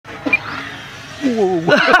Oh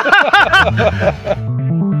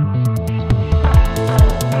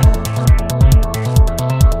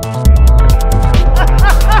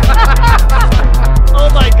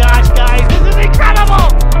my gosh, guys, this is incredible!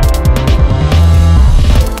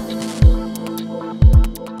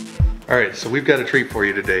 Alright, so we've got a treat for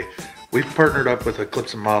you today. We've partnered up with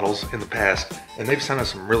Eclipse Models in the past, and they've sent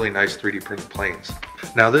us some really nice 3D printed planes.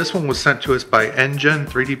 Now this one was sent to us by Engine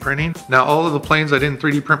 3D Printing. Now all of the planes I didn't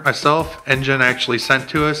 3D print myself, Engine actually sent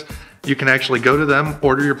to us. You can actually go to them,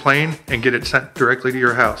 order your plane, and get it sent directly to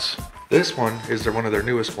your house. This one is one of their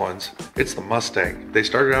newest ones. It's the Mustang. They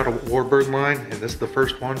started out a Warbird line, and this is the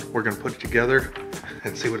first one. We're gonna put it together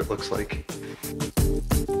and see what it looks like.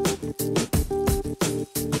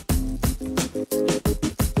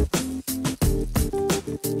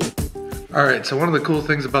 Alright, so one of the cool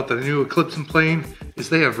things about the new Eclipse plane is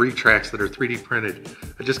they have retracts that are 3D printed.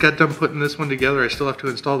 I just got done putting this one together. I still have to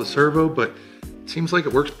install the servo, but it seems like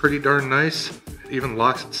it works pretty darn nice. It even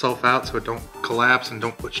locks itself out so it don't collapse and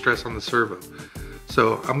don't put stress on the servo.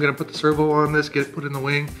 So I'm going to put the servo on this, get it put in the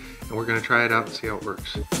wing, and we're going to try it out and see how it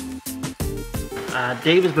works.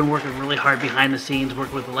 Dave has been working really hard behind the scenes,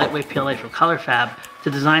 working with the lightweight PLA from ColorFab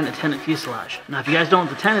to design a Tenet fuselage. Now, if you guys don't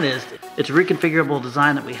know what the Tenet is, it's a reconfigurable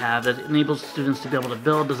design that we have that enables students to be able to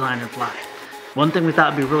build, design, and fly. One thing we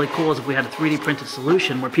thought would be really cool is if we had a 3D printed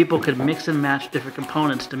solution where people could mix and match different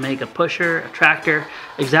components to make a pusher, a tractor,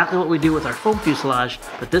 exactly what we do with our foam fuselage,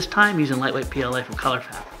 but this time using lightweight PLA from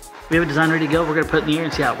ColorFab. We have a design ready to go. We're going to put it in the air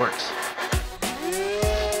and see how it works.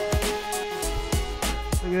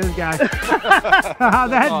 Look at this guy. Oh,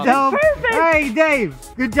 that's dope. Perfect. Hey, Dave.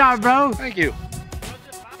 Good job, bro. Thank you.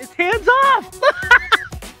 It's hands off.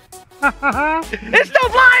 It's still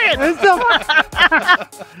flying. It's still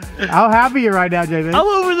How happy are you right now, JB? I'm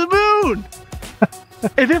over the moon.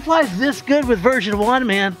 If it flies this good with version 1,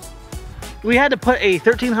 man, we had to put a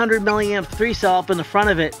 1300 milliamp 3-cell up in the front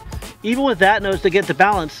of it. Even with that nose to get the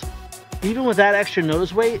balance, even with that extra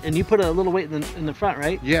nose weight, and you put a little weight in the front,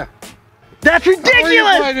 right? Yeah. That's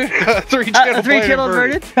ridiculous! Three-channel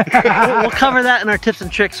inverted. We'll cover that in our tips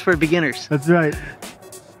and tricks for beginners. That's right.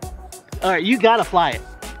 All right, you gotta fly it.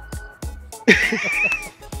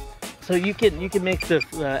 So you can make the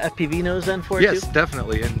FPV nose then for it too? Yes,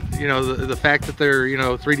 definitely. And you know the fact that they're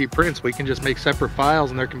 3D prints, we can just make separate files,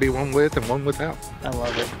 and there can be one with and one without. I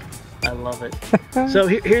love it. I love it. So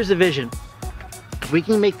here's the vision. If we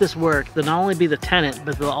can make this work, there'll not only be the Tenet,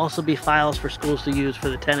 but there'll also be files for schools to use for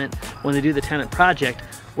the Tenet when they do the Tenet project,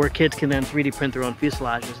 where kids can then 3D print their own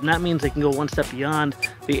fuselages. And that means they can go one step beyond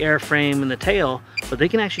the airframe and the tail, but they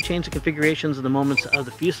can actually change the configurations of the moments of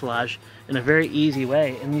the fuselage in a very easy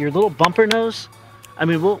way. And your little bumper nose, I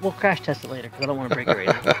mean, we'll crash test it later because I don't want to break it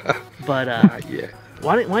right now. But yeah.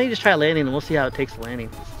 Why don't you just try landing and we'll see how it takes the landing.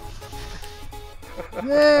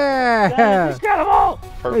 Yeah. That's incredible!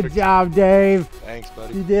 Perfect. Good job, Dave. Thanks,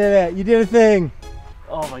 buddy. You did it. You did a thing.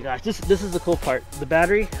 Oh my gosh, this is the cool part. The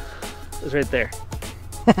battery is right there.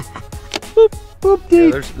 Boop, boop,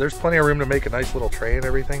 deep. Yeah, there's plenty of room to make a nice little tray and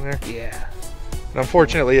everything there. Yeah. And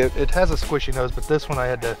unfortunately, it has a squishy nose, but this one I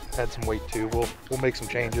had to add some weight to. We'll make some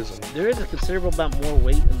changes. And There is a considerable amount more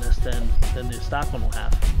weight in this than the stock one will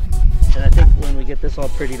have. And I think when we get this all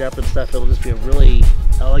prettied up and stuff, it'll just be a really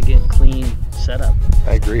elegant, clean setup.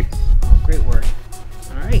 I agree. Oh, great work.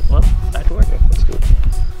 All right, well, back to work. Yeah, let's go.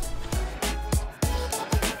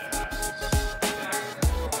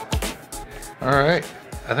 All right,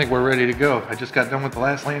 I think we're ready to go. I just got done with the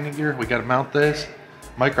last landing gear. We got to mount this.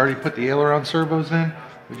 Mike already put the aileron servos in.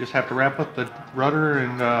 We just have to wrap up the rudder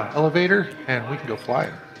and elevator, and we can go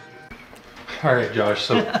flying. All right, Josh,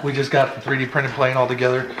 so we just got the 3D printed plane all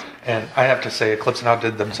together, and I have to say, Eclipse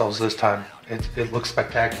outdid themselves this time. It looks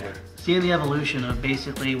spectacular. Seeing the evolution of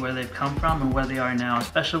basically where they've come from and where they are now,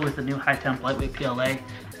 especially with the new high temp lightweight PLA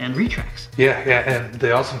and retracts. Yeah, and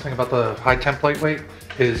the awesome thing about the high temp lightweight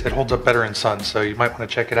is it holds up better in sun, so you might want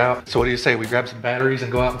to check it out. So what do you say, we grab some batteries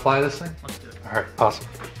and go out and fly this thing? Let's do it. All right, awesome.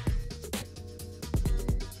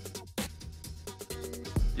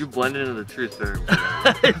 You blended into the truth there.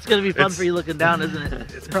 It's going to be fun for you looking down, isn't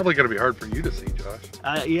it? It's probably going to be hard for you to see,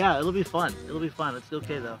 Josh. Yeah, it'll be fun. It'll be fun. It's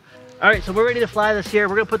okay though. All right, so we're ready to fly this here.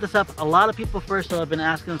 We're going to put this up. A lot of people first have been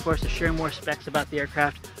asking for us to share more specs about the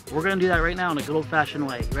aircraft. We're going to do that right now in a good old-fashioned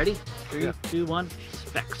way. You ready? 3, 2, 1,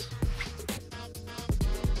 specs.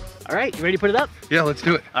 All right, you ready to put it up? Yeah, let's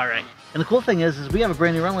do it. All right. And the cool thing is we have a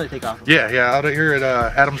brand new runway to take off of. Yeah, out of here at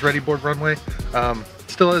Adams Ready Board Runway.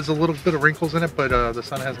 Still has a little bit of wrinkles in it, but the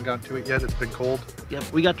sun hasn't gotten to it yet. It's been cold.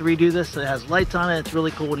 Yep, we got to redo this. It has lights on it. It's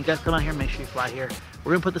really cool. When you guys come out here, make sure you fly here.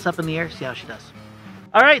 We're going to put this up in the air, see how she does.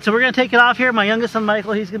 All right, so we're going to take it off here. My youngest son,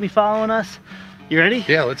 Michael, he's going to be following us. You ready?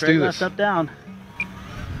 Yeah, let's do this. Up, down.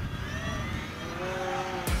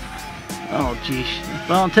 Oh, geez.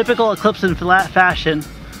 Well, in typical Eclipse and fashion,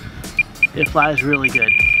 it flies really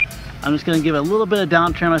good. I'm just gonna give it a little bit of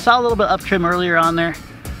down trim. I saw a little bit up trim earlier on there.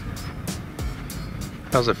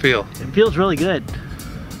 How's it feel? It feels really good.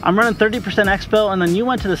 I'm running 30% expo, and then you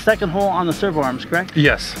went to the second hole on the servo arms, correct?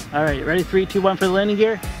 Yes. All right, ready? 3, 2, 1 for the landing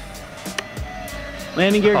gear.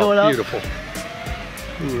 Landing gear going up. Beautiful.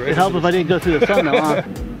 It'd help if I didn't go through the sun though, huh?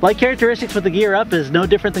 Light characteristics with the gear up is no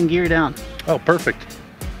different than gear down. Oh, perfect.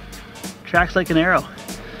 Tracks like an arrow.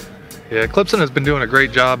 Yeah, Eclipse has been doing a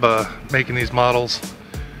great job making these models.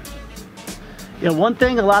 Yeah, one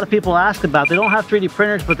thing a lot of people ask about, they don't have 3D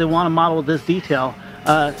printers, but they want to model with this detail.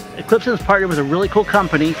 Eclipse has partnered with a really cool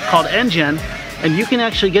company called Engine, and you can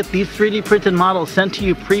actually get these 3D printed models sent to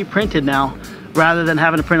you pre-printed now, rather than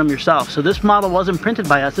having to print them yourself. So this model wasn't printed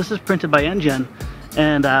by us, this is printed by Engine.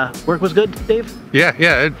 And work was good, Dave?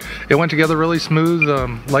 Yeah, it went together really smooth,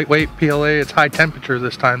 lightweight PLA. It's high temperature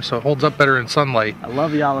this time, so it holds up better in sunlight. I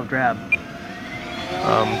love the olive drab.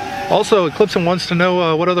 Also, Eclipse wants to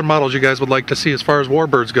know what other models you guys would like to see as far as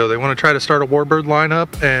warbirds go. They want to try to start a warbird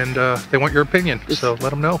lineup, and they want your opinion, so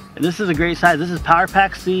let them know. And this is a great size. This is Power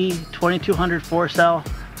Pack C, 2200 4-cell.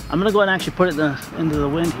 I'm going to go ahead and actually put it into the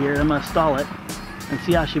wind here. I'm going to stall it and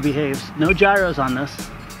see how she behaves. No gyros on this.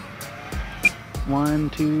 1,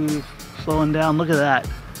 2, slowing down. Look at that.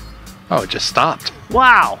 Oh, it just stopped.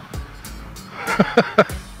 Wow.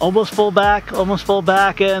 Almost full back,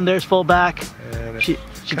 and there's full back. And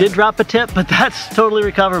She did drop a tip, but that's totally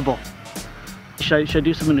recoverable. Should I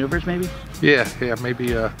do some maneuvers maybe? Yeah,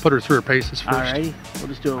 maybe put her through her paces first. Alrighty, we'll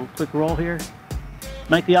just do a quick roll here.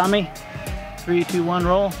 Mike, the on me. 3, 2, 1,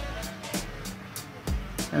 roll.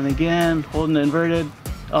 And again, holding the inverted.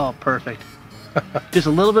 Oh, perfect. Just a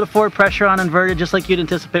little bit of forward pressure on inverted, just like you'd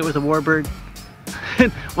anticipate with a warbird.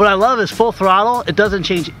 What I love is full throttle. It doesn't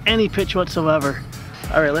change any pitch whatsoever.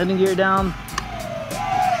 All right, landing gear down.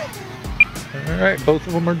 All right, both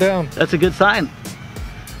of them are down. That's a good sign.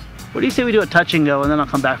 What do you say we do a touch and go, and then I'll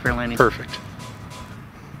come back for a landing? Perfect.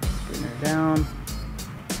 Getting her down.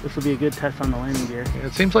 This will be a good test on the landing gear. Yeah,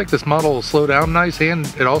 it seems like this model will slow down nice, and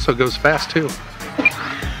it also goes fast too.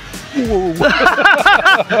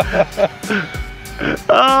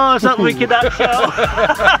 Oh, something we cannot show.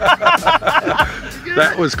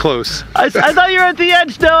 That was close. I thought you were at the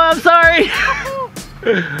edge, Noah. I'm sorry.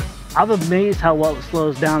 I'm amazed how well it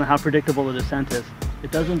slows down and how predictable the descent is.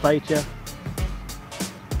 It doesn't bite you.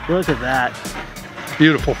 Look at that.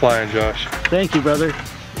 Beautiful flying, Josh. Thank you, brother.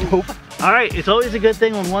 All right, it's always a good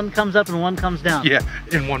thing when one comes up and one comes down. Yeah,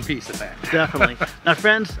 in one piece at that. Definitely. Now,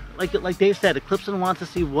 friends, like Dave said, Eclipse wants to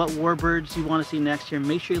see what warbirds you want to see next year.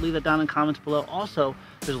 Make sure you leave that down in comments below. Also,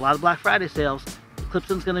 there's a lot of Black Friday sales.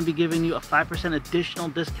 Eclipse's going to be giving you a 5% additional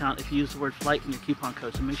discount if you use the word Flite in your coupon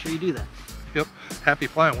code, so make sure you do that. Yep. Happy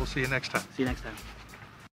flying. We'll see you next time. See you next time.